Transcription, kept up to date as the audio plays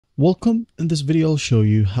Welcome. In this video, I'll show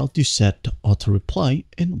you how to set auto reply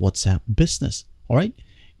in WhatsApp Business. All right,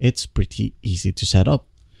 it's pretty easy to set up.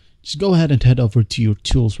 Just go ahead and head over to your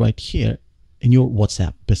tools right here in your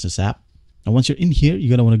WhatsApp Business app. Now, once you're in here,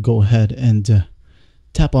 you're gonna want to go ahead and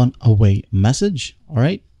tap on Away Message. All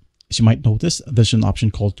right. As you might notice, there's an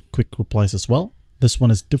option called Quick Replies as well. This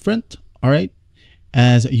one is different. All right,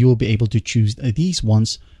 as you will be able to choose these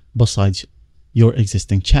ones besides your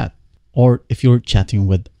existing chat, or if you're chatting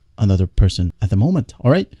with another person at the moment.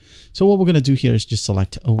 All right, so what we're going to do here is just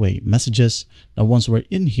select Away Messages. Now, once we're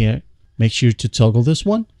in here, make sure to toggle this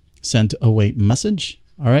one, Send Away Message.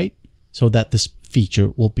 All right, so that this feature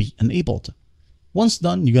will be enabled. Once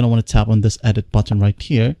done, you're going to want to tap on this edit button right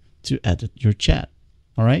here to edit your chat.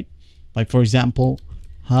 All right, like for example,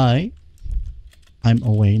 hi, I'm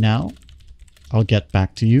away now, I'll get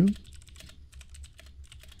back to you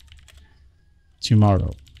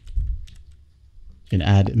tomorrow. You can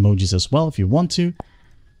add emojis as well if you want to.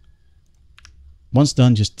 Once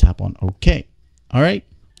done, just tap on OK. All right.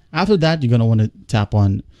 After that, you're going to want to tap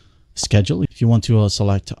on Schedule. If you want to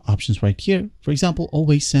select options right here, for example,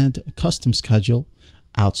 always send a custom schedule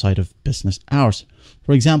outside of business hours.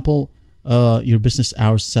 For example, your business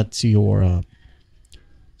hours set to your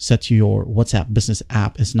WhatsApp Business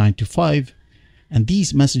app is 9 to 5, and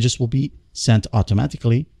these messages will be sent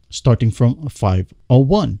automatically starting from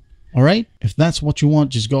 5:01. All right, if that's what you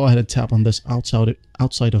want, just go ahead and tap on this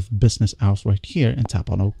outside of business hours right here and tap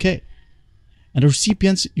on OK. And the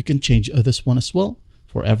recipients, you can change this one as well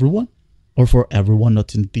for everyone, or for everyone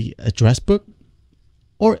not in the address book,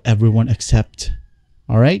 or everyone except,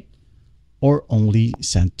 all right, or only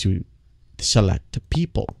sent to the select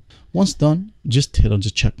people. Once done, just hit on the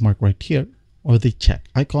check mark right here or the check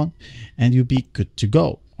icon and you'll be good to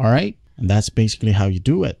go. All right, and that's basically how you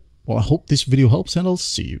do it. Well, I hope this video helps, and I'll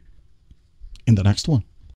see you in the next one.